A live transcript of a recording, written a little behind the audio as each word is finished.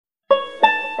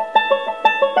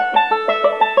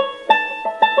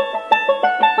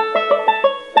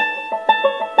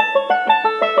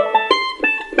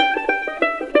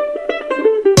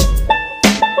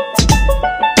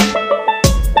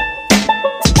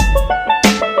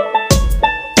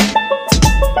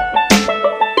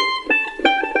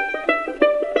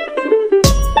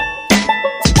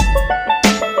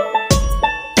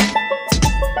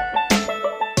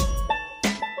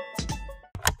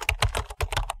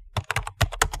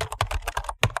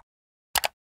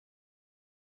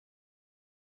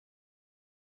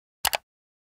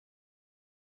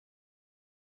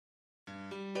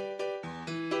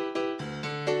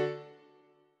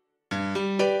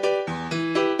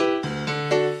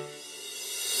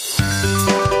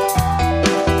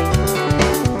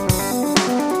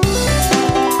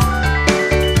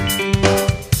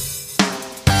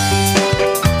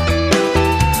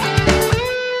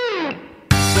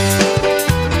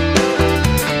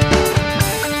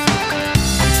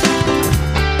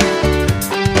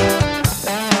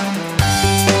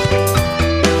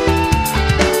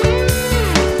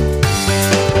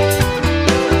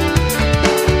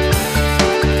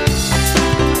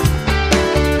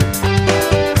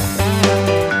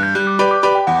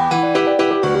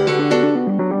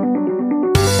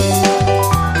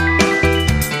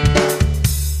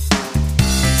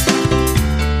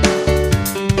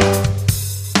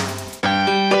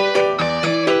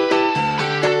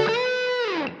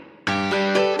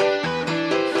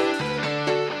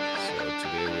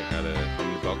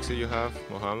half,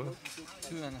 Mohammed?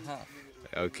 2.5.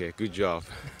 Okay, good job.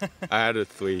 I had a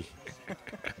 3.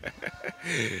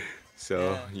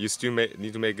 So Yeah. you still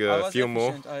need to make I a was few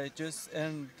more? efficient. I just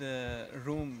earned the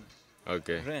room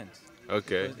Okay. rent.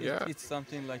 Okay, Because yeah. It's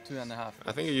something like 2.5.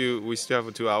 I think we still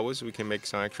have 2 hours. We can make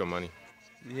some extra money.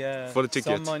 Yeah. For the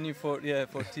ticket. Some money for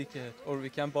ticket, or we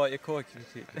can buy a coke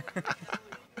with it.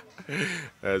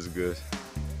 That's good.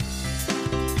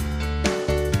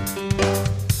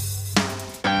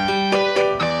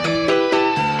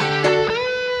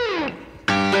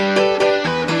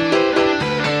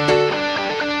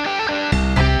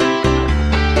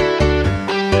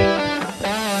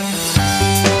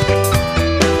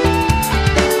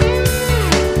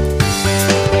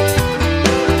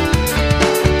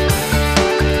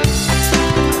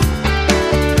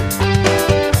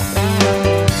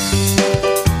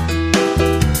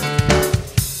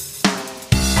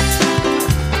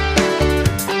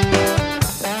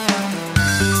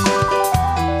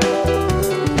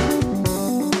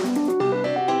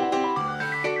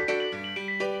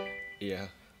 Yeah,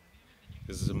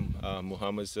 this is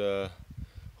Muhammad's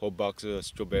whole box of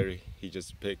strawberry. He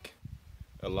just picked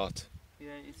a lot. Yeah,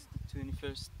 it's the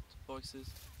 21st boxes.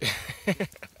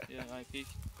 Yeah, I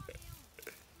picked.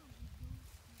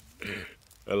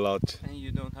 A lot. And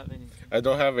you don't have any. I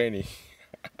don't have any.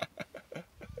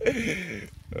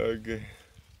 Okay.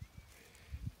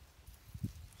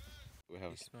 We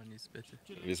have This one is better.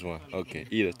 this one. Okay,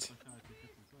 eat it.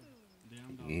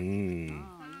 Mmm.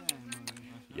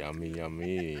 Yummy,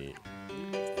 yummy.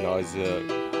 Now it's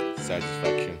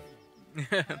satisfaction.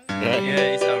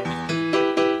 Yeah, it's our.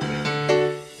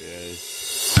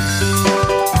 Yes.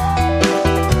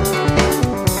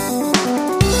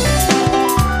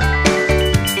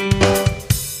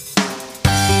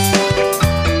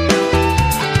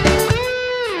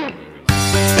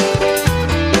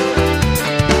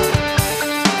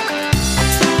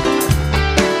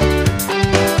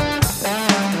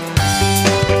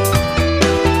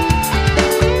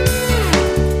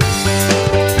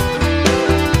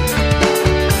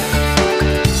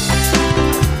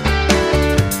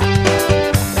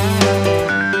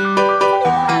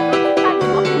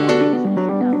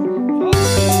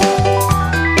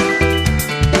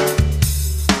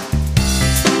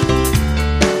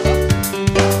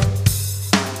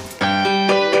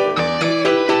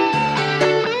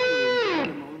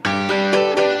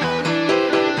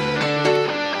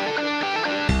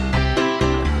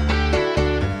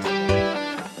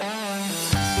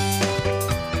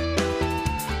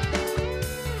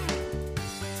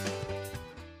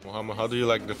 Mohammed, how do you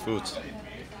like the food?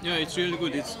 Yeah, it's really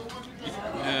good.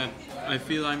 I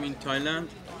feel I'm in Thailand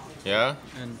Yeah?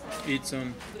 and eat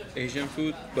some Asian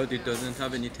food, but it doesn't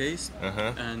have any taste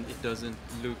Uh-huh. and it doesn't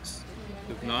look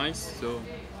nice. So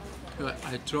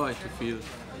I try to feel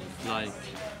like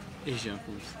Asian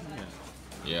food.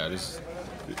 Yeah, this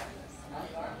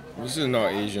is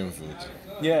not Asian food.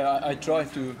 Yeah, I try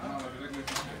to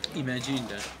imagine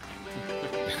that.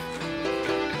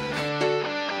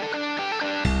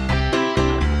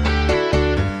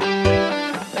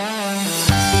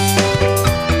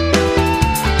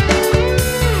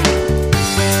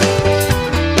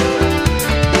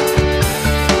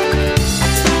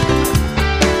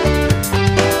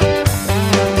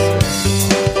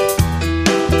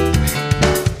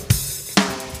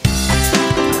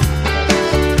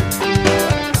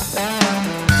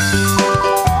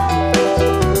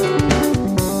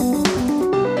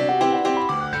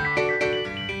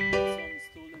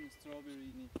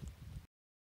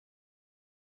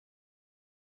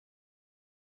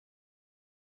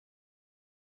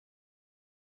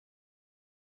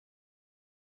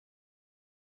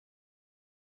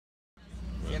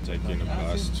 We're taking a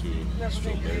bus to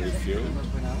Strawberry Field.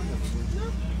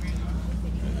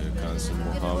 And here comes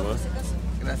Mohammed.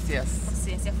 Gracias.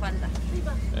 Sí, hacía falta.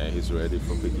 And he's ready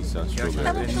for picking some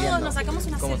strawberry. Estamos todos, nos sacamos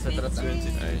una ¿Cómo se selfie. trata?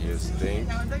 And here's Sting.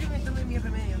 Ay,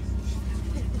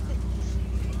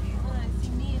 sí,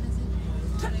 mira, sí.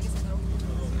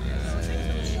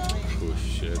 Oh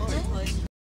shit.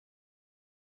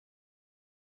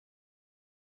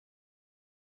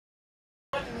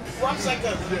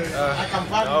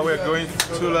 Now we're going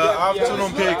to the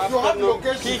afternoon pick.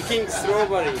 Picking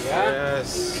strawberry, yeah?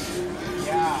 Yes.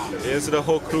 Yeah, Here's the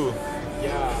whole crew.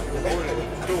 yeah, the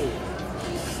whole crew.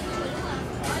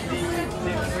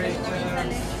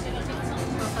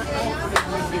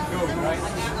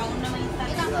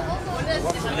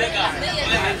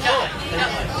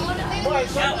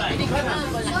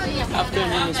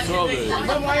 Afternoon strawberry.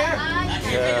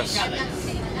 Yes.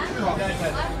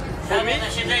 For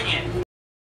me?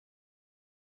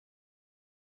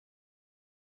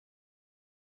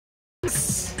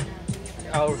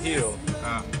 hero.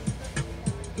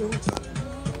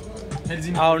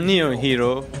 Helsinki. Our new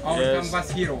hero. Our Yes.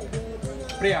 canvas hero.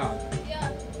 Priya.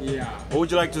 Yeah. What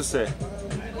would you like to say?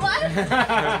 What? No,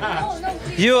 no,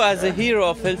 please. You as a hero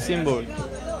of Helsingborg.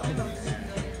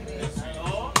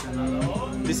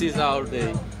 This is our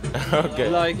day. Okay.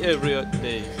 Like every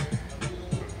day.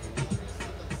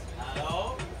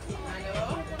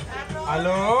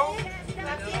 Hello?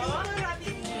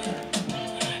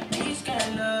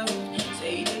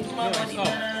 Stop.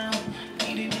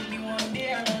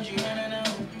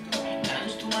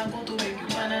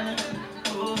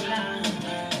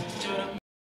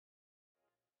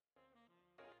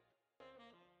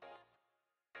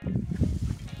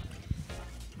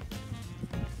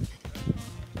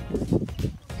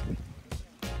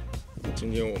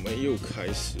 今天我们又开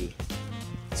始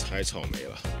采草莓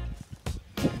了，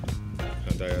看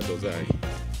大家都在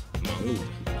忙碌的。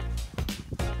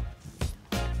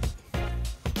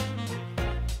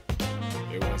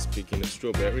Everyone's picking the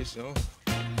strawberries now.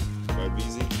 Quite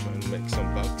busy trying to make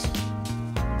some bucks.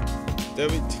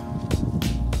 David.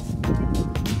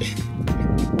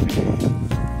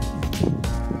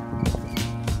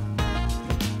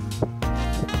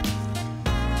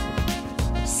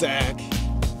 Zach.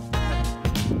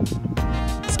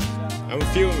 I'm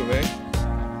filming, man.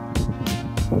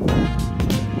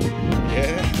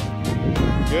 Yeah.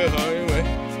 Good, how are you, man?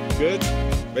 Good?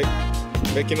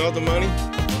 Making all the money?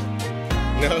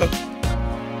 No?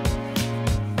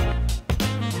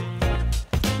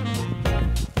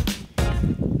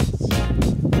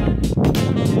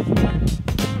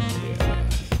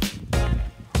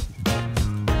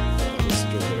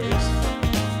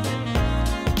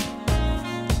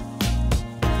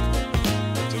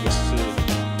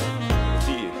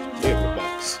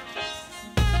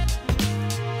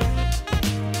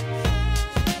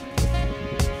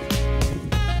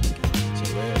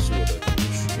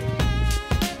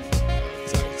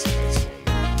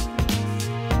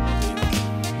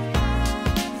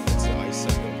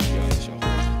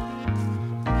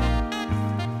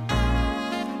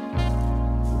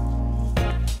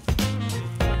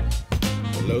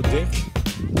 Hello, Dink.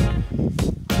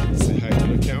 Say hi to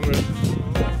the camera.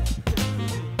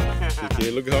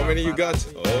 Okay, look how many you got.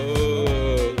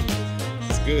 Oh,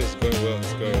 it's good. It's going well.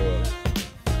 It's going well.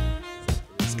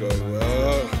 It's going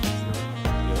well.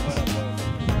 Yes.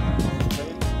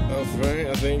 Oh, Frank,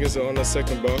 I think it's on the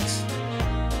second box.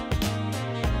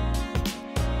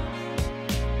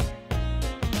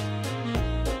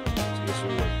 This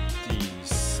is第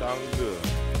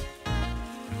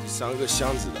三个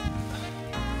箱子的。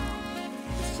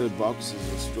Third box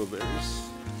is strawberries.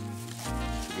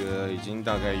 这个已经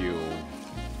大概有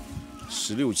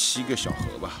16、17个小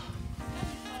盒吧。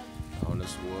然后呢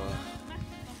是我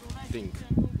Think，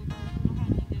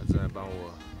 他正在帮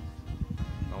我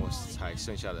采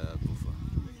剩下的部分。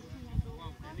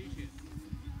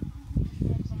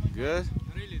Good.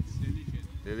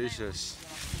 Delicious.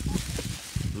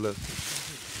 Look，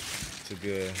 这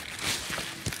个。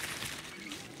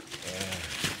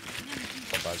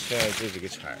把现在这几个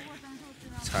采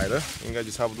了，应该就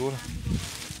差不多了。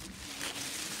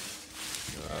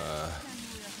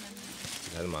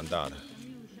这还是蛮大的，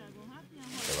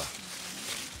对吧？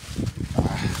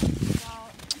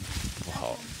不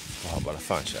好把它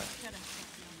放下来。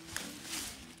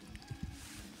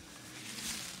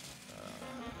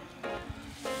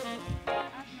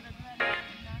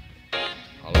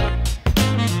好了。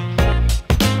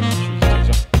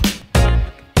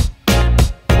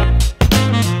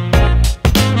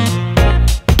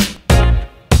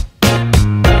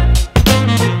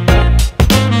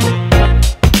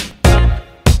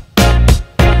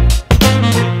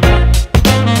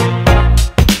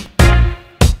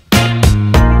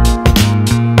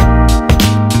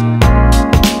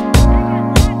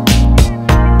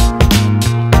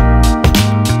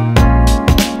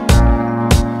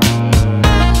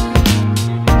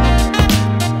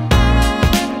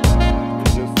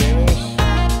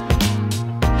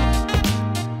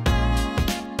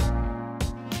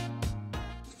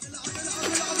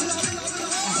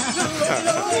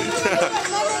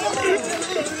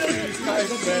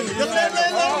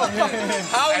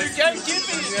How you can keep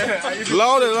it?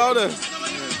 Louder, louder.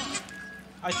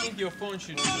 I think your phone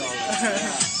should be louder.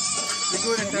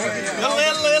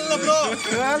 يلا برو.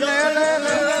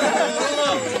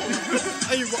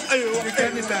 ايوه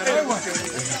كان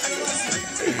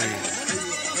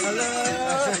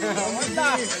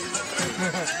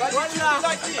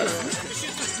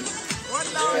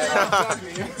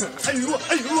ايوه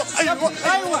ايوه ايوه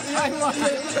ايوه ايوه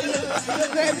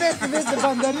بس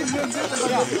بندرين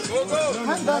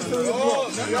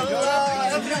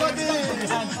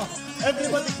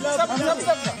everybody clap.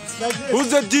 Who's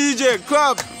the DJ?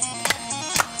 Clap.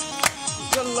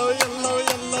 يلا يلا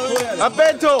يلا.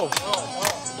 Aperto.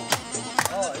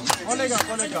 Kolega.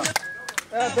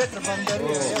 Better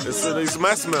banderin. It's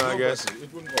Massman, I guess.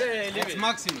 It's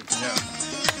Maximus.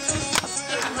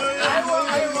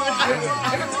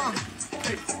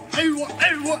 ايوه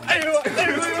ايوه ايوه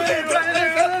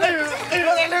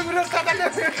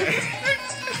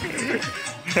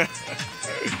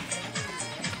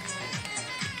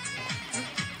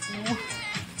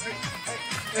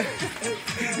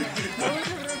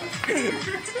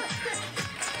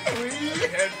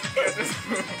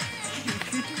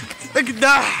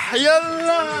اقدح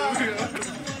يلا.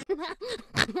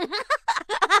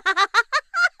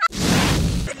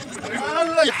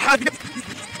 الله يحرق.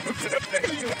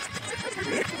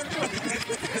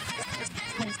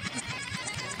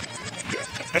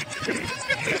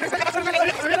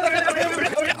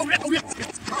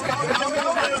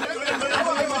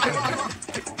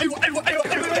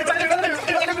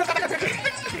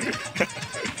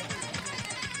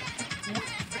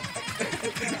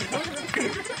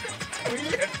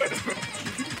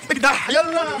 اقدح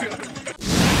يلا.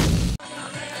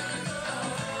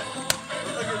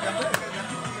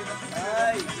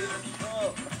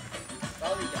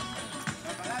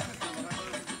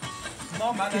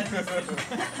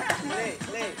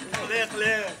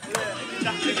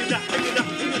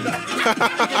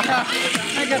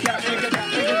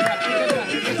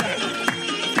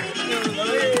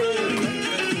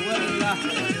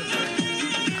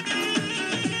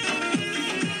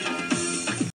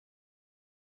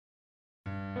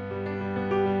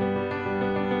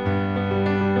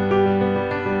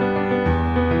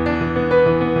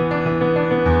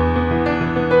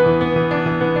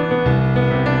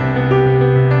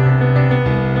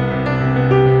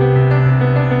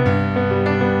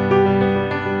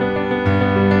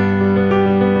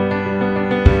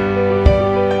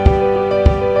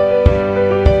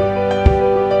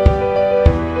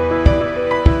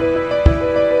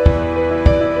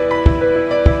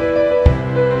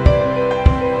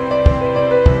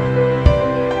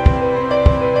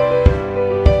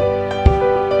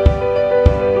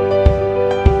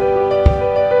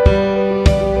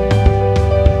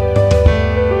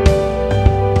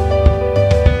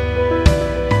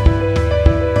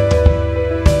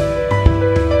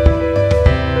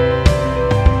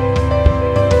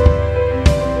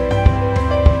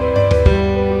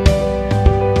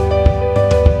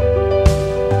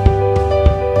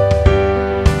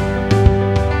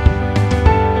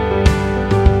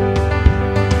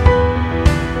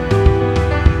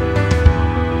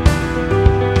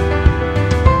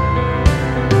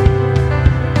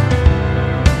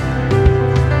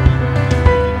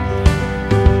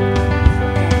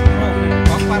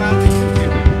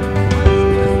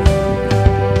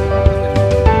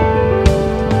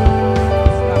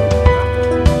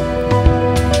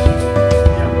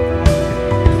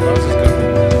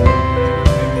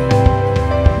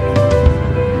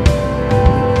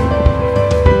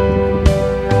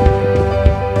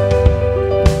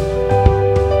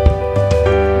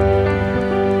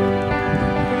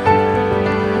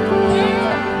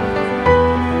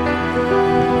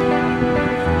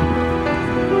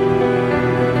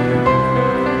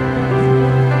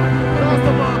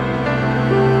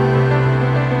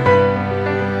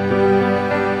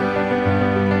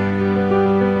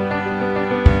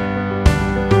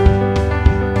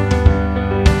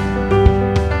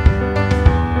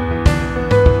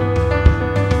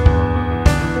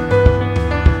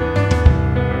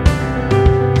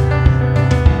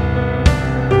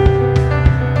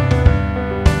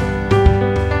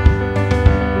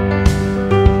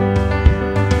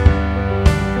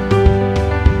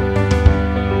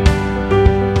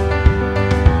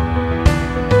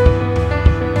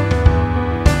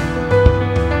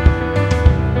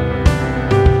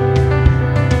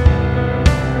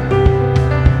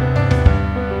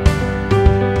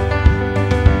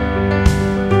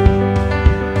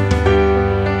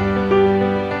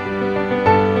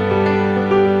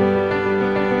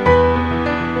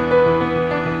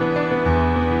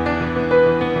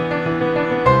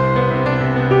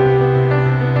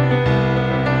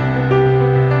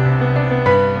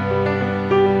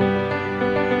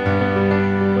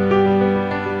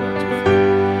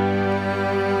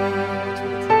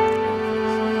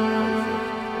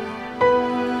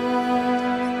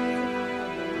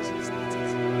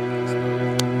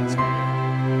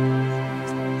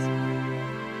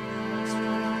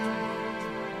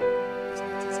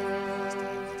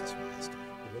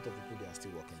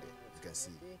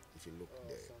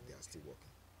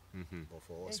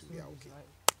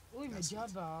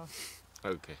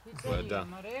 Okay, well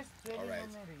done. All right.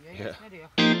 Yeah.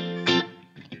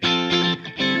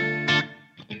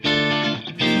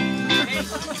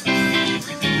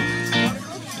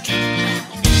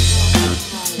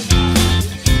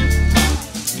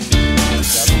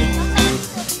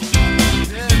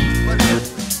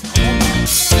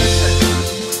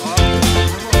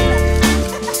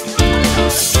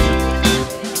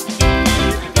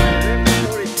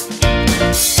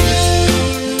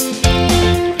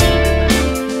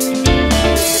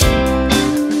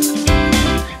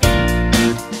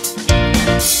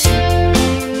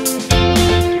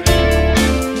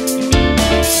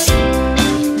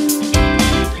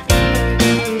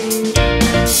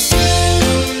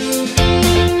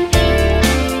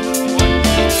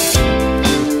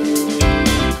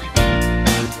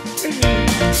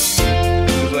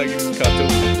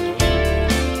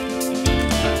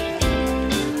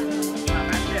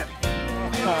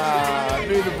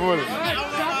 Beautiful.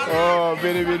 Oh,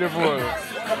 very beautiful.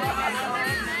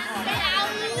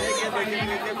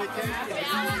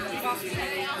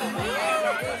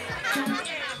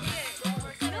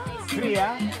 Free,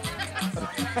 huh?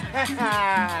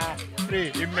 Free,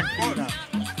 in Medina.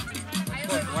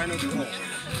 Why not go?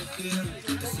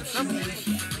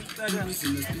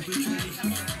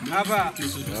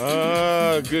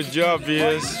 Ah, good job,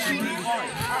 yes.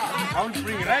 I will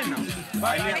bring right now.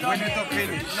 When you talk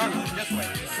Finnish. No, just wait.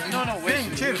 No, wait.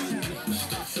 Cheers.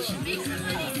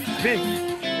 Big.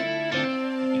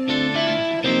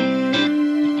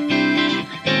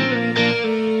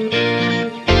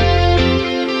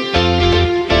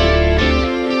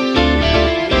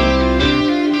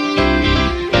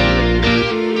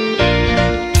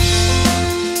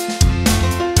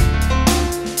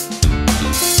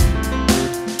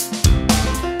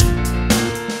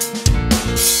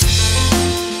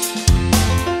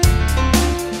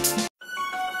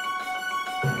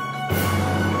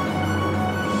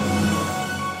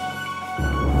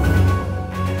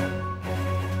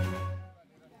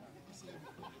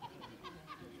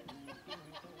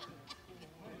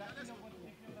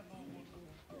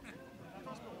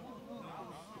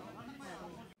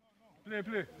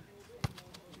 Play.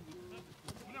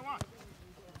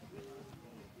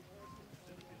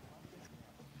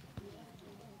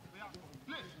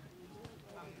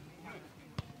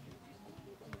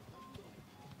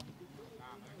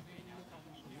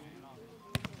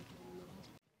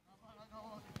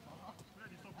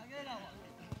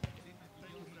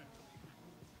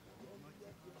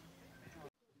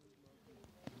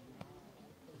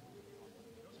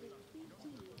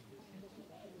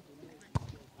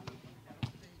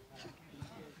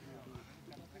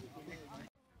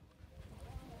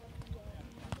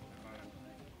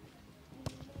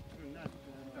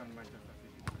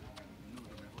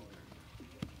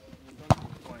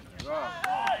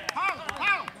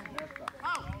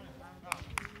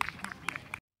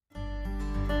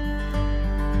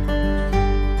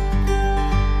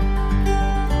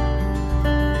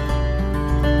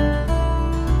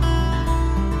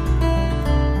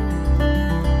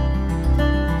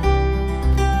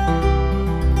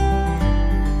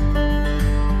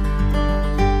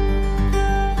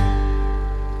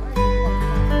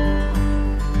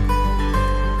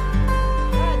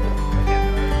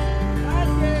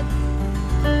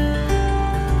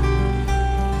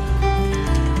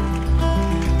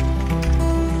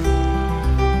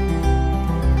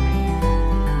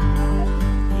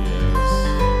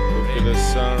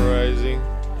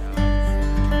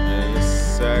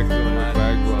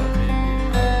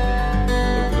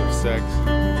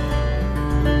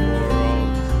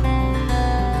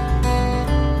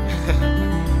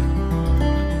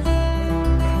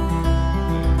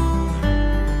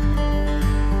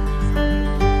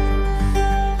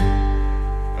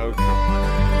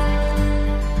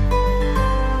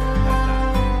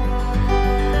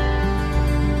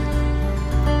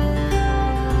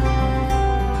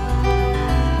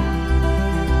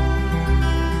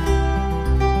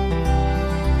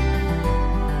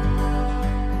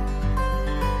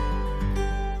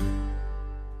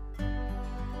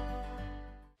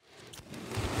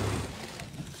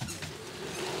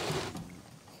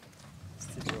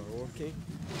 Okay.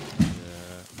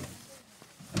 Yeah.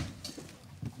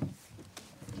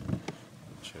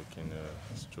 Checking the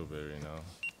strawberry now.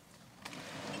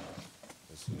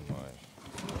 This is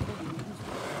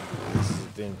the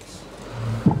things.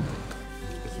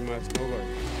 This is my strawberry.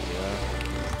 Yeah.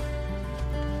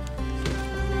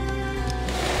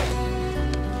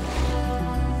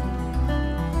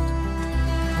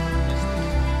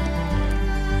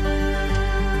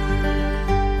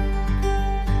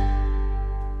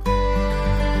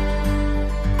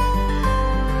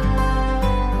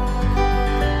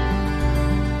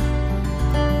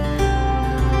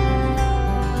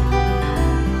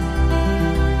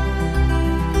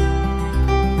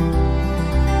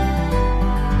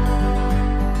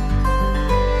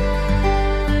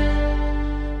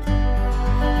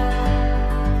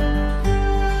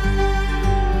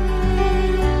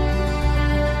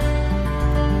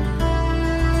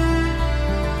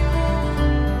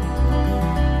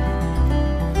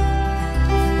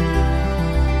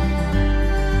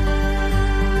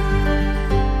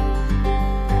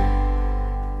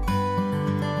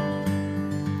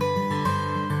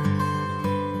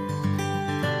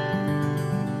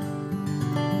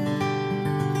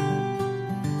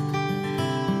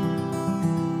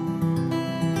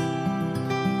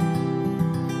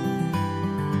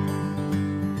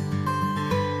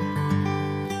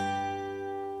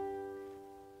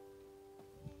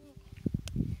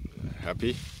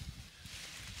 Happy?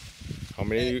 How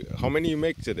many you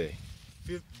make today?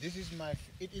 This is my.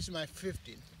 It is my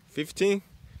 15. 15?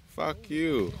 Fuck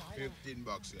you.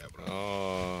 $15, yeah, bro.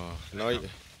 Oh no.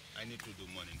 I need to do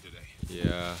money today.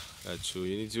 Yeah, that's true.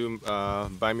 You need to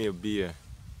buy me a beer.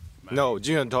 No,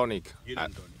 gin and tonic. Gin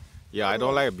and tonic. Yeah, I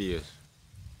don't like beer.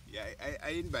 Yeah, I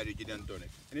invite you gin and tonic.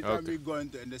 Anytime Okay. we go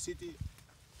in the city,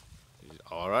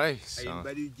 All right. I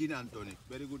invite you gin and tonic.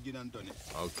 Very good gin and tonic.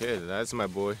 Okay, that's my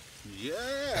boy.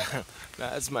 Yeah.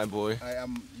 That's my boy. I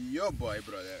am your boy,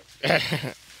 brother.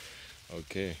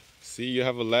 Okay. See, you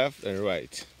have a left and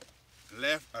right.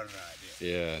 Left and right.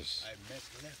 Yeah. Yes. I make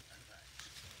left and right.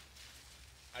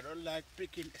 I don't like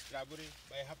picking strawberry,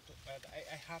 but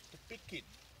I have to pick it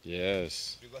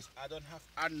Yes. because I don't have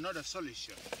another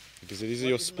solution. Because this is What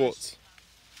your is my sport.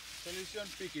 Solution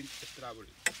picking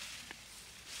strawberry.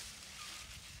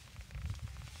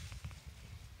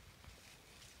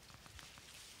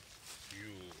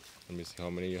 Let me see how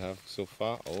many you have so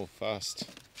far. Oh, fast.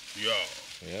 Yeah.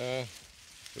 Yeah.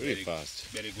 Really Very- fast.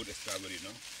 Very good strawberry, no?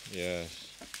 Yes.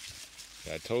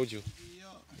 I told you. Yeah.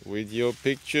 With your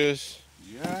pictures,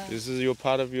 Yeah. this is your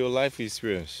part of your life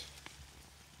experience.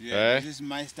 Yeah. Eh? This is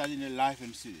my start in life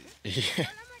in city. Yeah.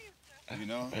 You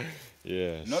know,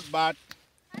 Yes. not bad,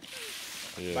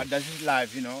 Yeah. but that is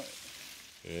life. You know,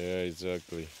 Yeah,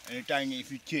 exactly. anytime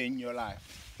if you change your life,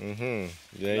 Mm-hmm. you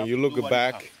Then have you to look do what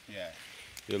back. have. Yeah.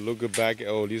 You look back.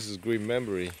 Oh, this is great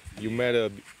memory. You met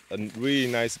a really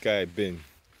nice guy, Ben.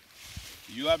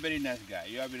 You are very nice guy.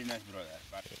 You are very nice brother.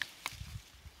 But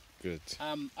Good.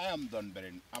 I am done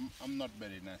very. I'm not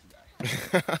very nice guy.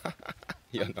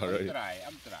 You're not ready.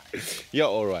 I'm trying. You're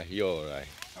all right. You're all right.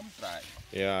 I'm trying.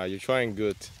 Yeah, you're trying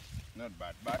good. Not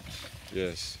bad, but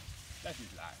Yes. that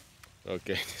is life.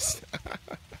 Okay.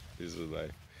 This is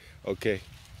life. Okay.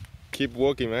 Keep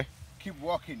working, man. Keep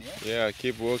walking, yeah. Yeah,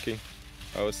 keep working.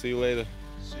 I will see you later.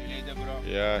 See you later, bro.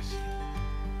 Yes.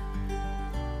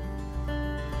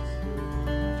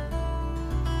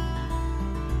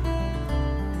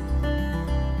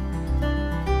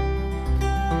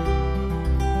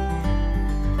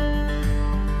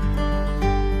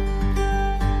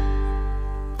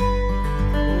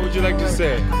 What would you like to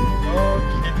say?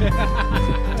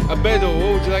 Abedo,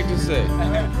 what would you like to say?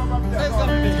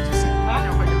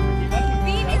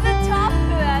 Bean is a top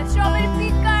strawberry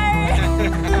picker.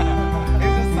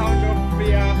 It's the sound of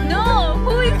Priya. No,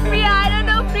 who is Priya? I don't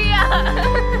know Priya.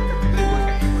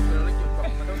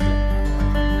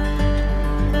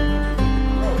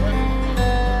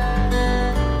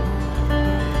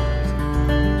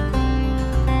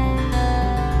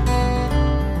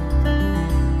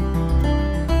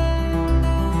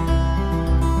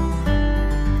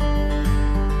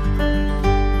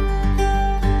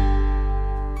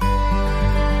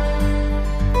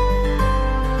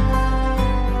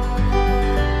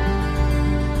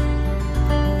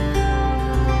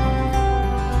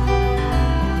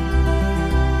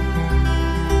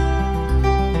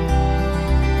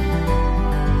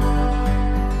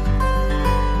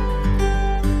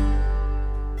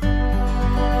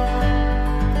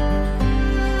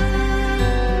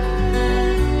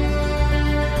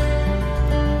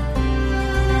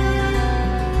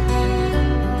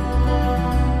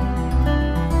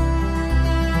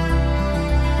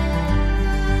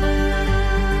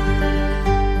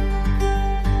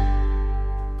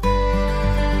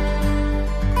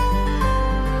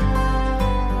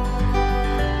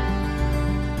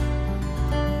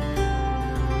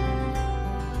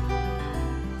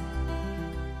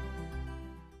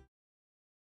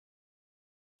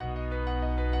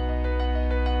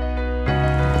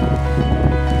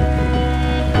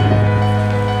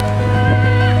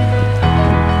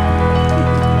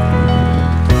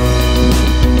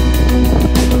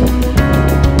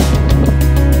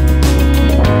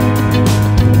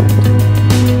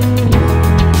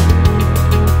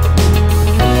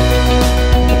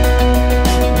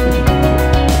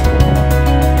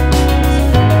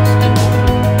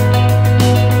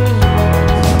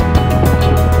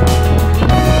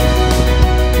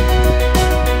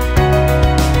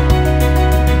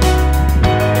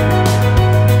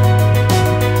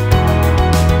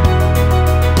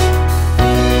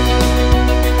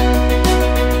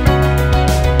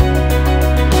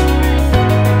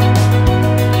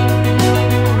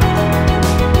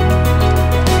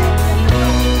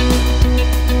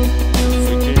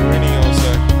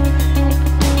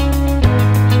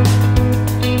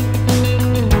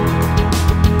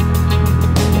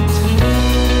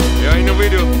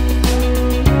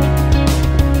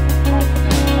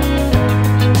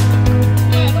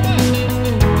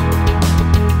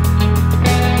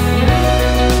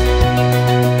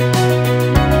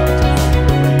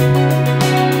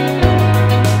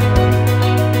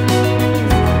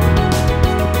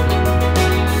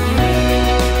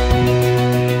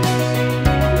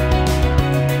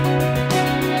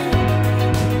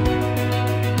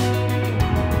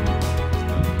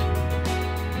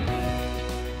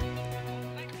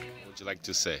 you like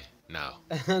to say now?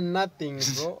 Nothing,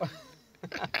 bro.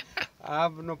 I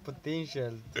have no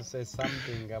potential to say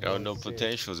something about You have no it.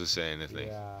 potential to say anything.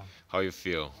 Yeah, How you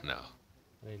feel now?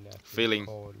 really. I feel Feeling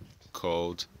cold.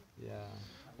 cold? Yeah,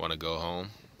 Want to go home?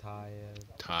 tired.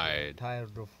 Tired?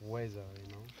 Tired of weather,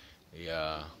 you know.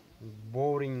 Yeah.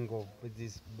 Boring of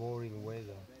this boring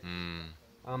weather. Mm.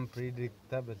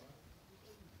 Unpredictable.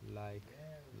 Like,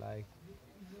 like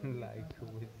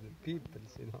with the people,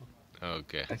 you know.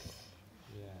 Okay.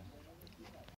 Yeah.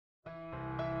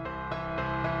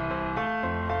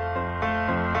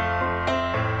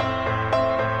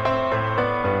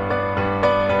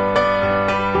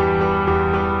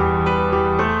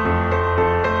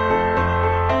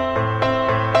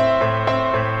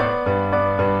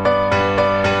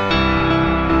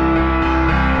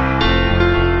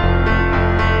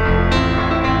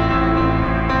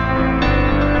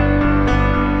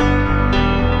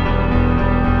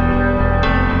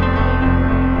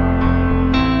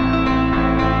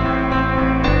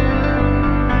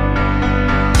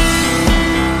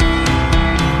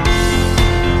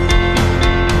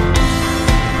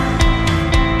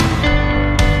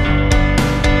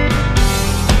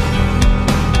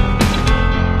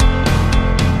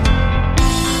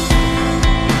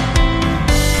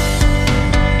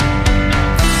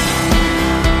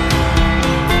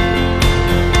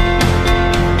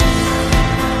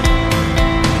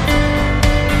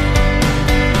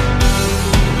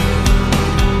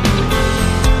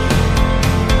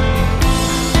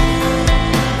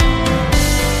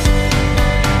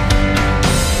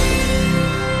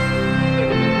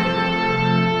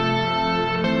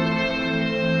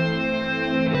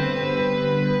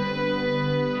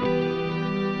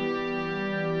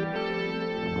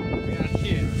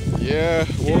 Yeah,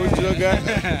 what would you look at?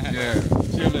 Yeah,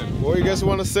 chilling. What you guys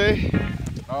want to say?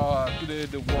 Today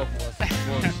the walk was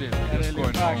bullshit. Just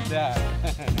going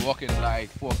on. Walking like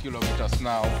 4 kilometers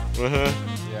now. Uh-huh.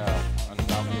 Yeah, and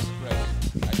I'm just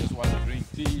stressed. I just want to drink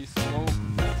tea, smoke.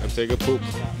 And take a poop.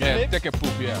 Yeah, take a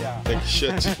poop, yeah. Take a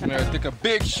shit. Yeah, take a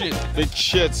big shit. Big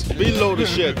shit. Below the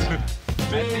shit.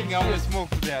 I think I will smoke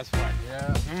today as well.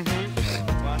 Yeah.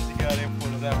 One cigarette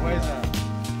full of that weather.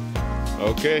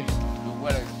 Okay. The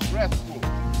weather is stressful.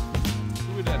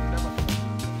 Sweden never.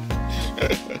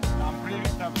 I'm pretty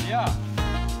tough, yeah.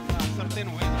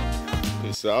 Certain weather.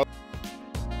 Peace out.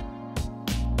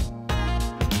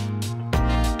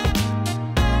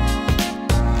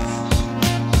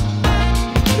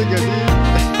 Look at these.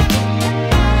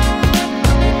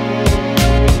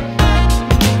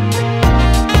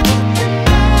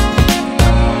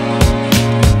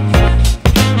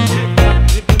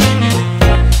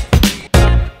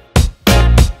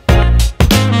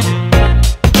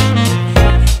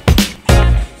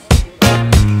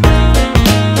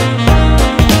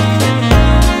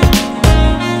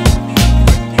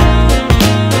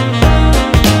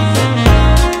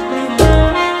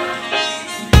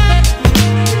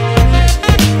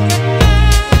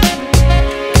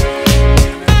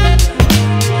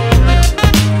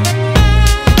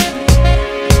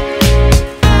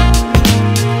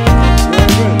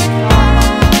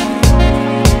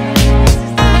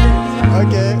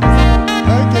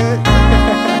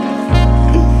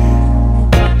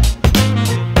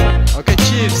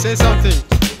 Say something.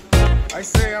 I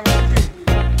say I'm cooking.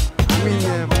 I mean,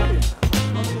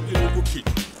 Cooking.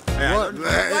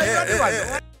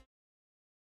 what?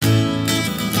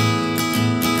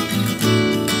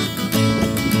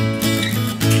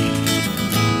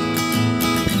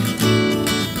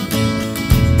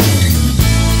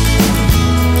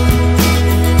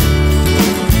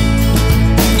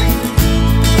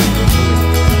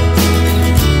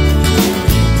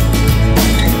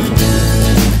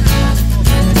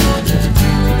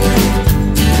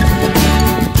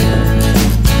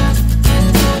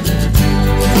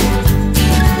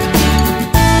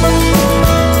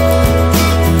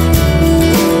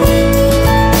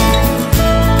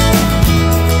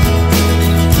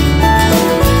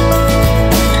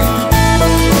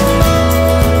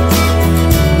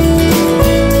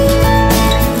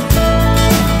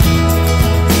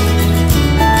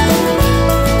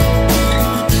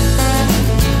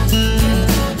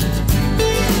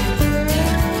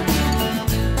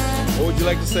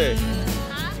 Say?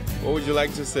 Huh? What would you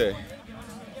like to say?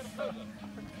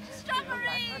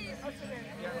 Strawberries!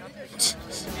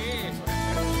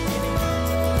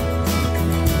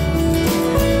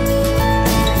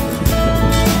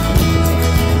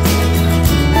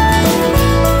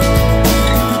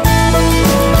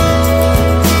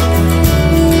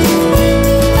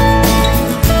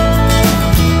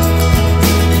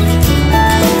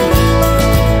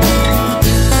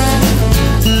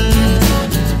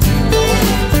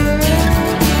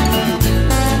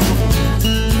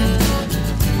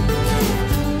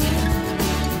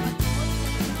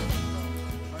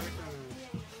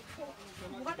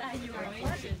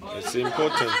 It's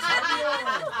important.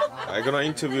 I'm gonna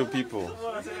interview people.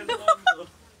 What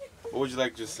would you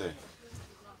like to say?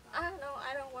 I don't know.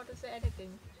 I don't want to say anything.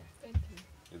 Thank you.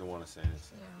 You don't want to say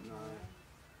anything.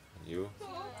 You?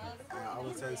 I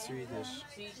will say Swedish.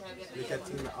 Lycka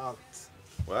till med allt.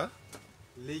 What?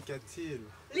 Lycka till.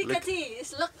 Lycka till.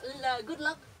 It's luck. Good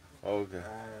luck. Oh, okay.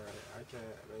 Okay,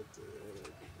 but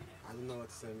I don't know what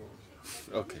to say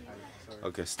more. Okay. Sorry.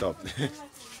 Okay, stop.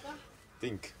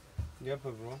 Think. Yep,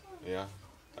 bro. Yeah.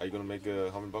 Are you gonna make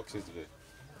how many boxes today?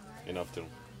 In afternoon?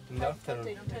 In the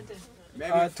afternoon. 20.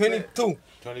 Maybe 22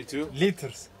 22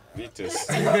 liters. liters.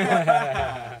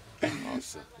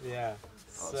 Awesome. Yeah.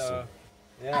 So, Awesome.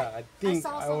 yeah, I think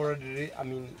saw I some- already,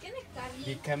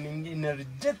 becoming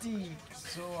energetic,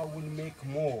 so I will make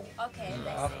more Okay, let's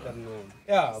see. afternoon.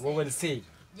 Yeah, we will see.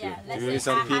 Yeah, Do let's you see need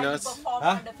some how you peanuts? perform Huh?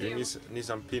 on the You field. need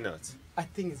some peanuts. I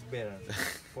think it's better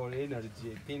for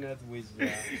energy. Peanut with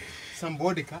some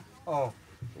vodka. Oh,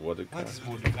 What the what is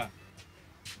vodka?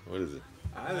 What is it?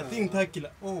 I think tequila.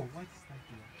 Oh, what is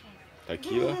tequila?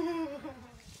 Tequila?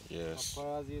 Yes.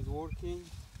 Paparazzi is working.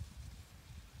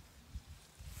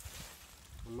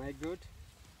 Am I good?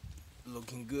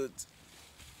 Looking good.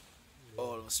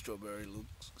 All the strawberry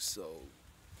looks so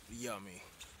yummy.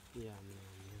 Yeah,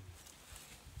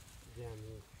 yeah.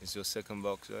 It's your second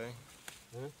box, right?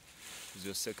 Huh? It's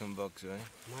your second box, right?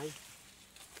 My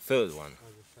Third one. third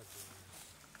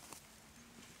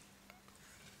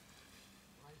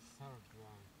one.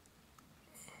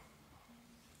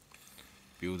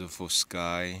 Beautiful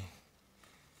sky.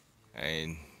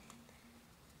 And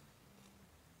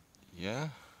yeah,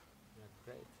 Yeah,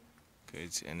 great.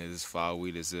 good. And it is far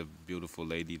away. There's a beautiful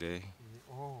lady there.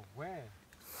 Oh, where?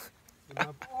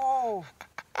 Oh!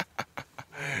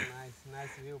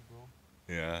 Nice view, bro.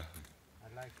 Yeah, I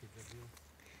like it, the view.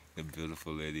 the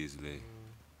beautiful lady is there.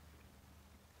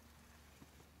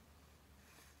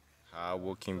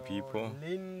 Hard-working people.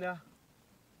 Linda.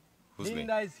 Who's Linda?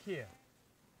 Linda is here.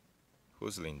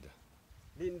 Who's Linda?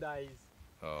 Linda is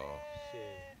Oh,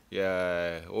 here.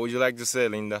 yeah. What would you like to say,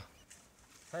 Linda?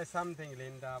 Say something,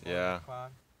 Linda, about Yeah. the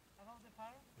farm. About the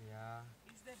park? Yeah.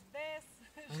 It's the best.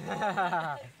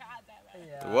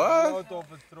 Yeah. What?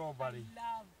 Lot of strawberry.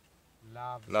 Love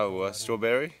Love. No, what?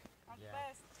 Strawberry? our Yeah.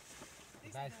 best.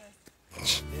 This Nice. is the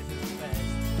best. This is the best.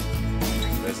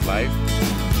 That's life.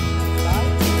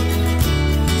 Life?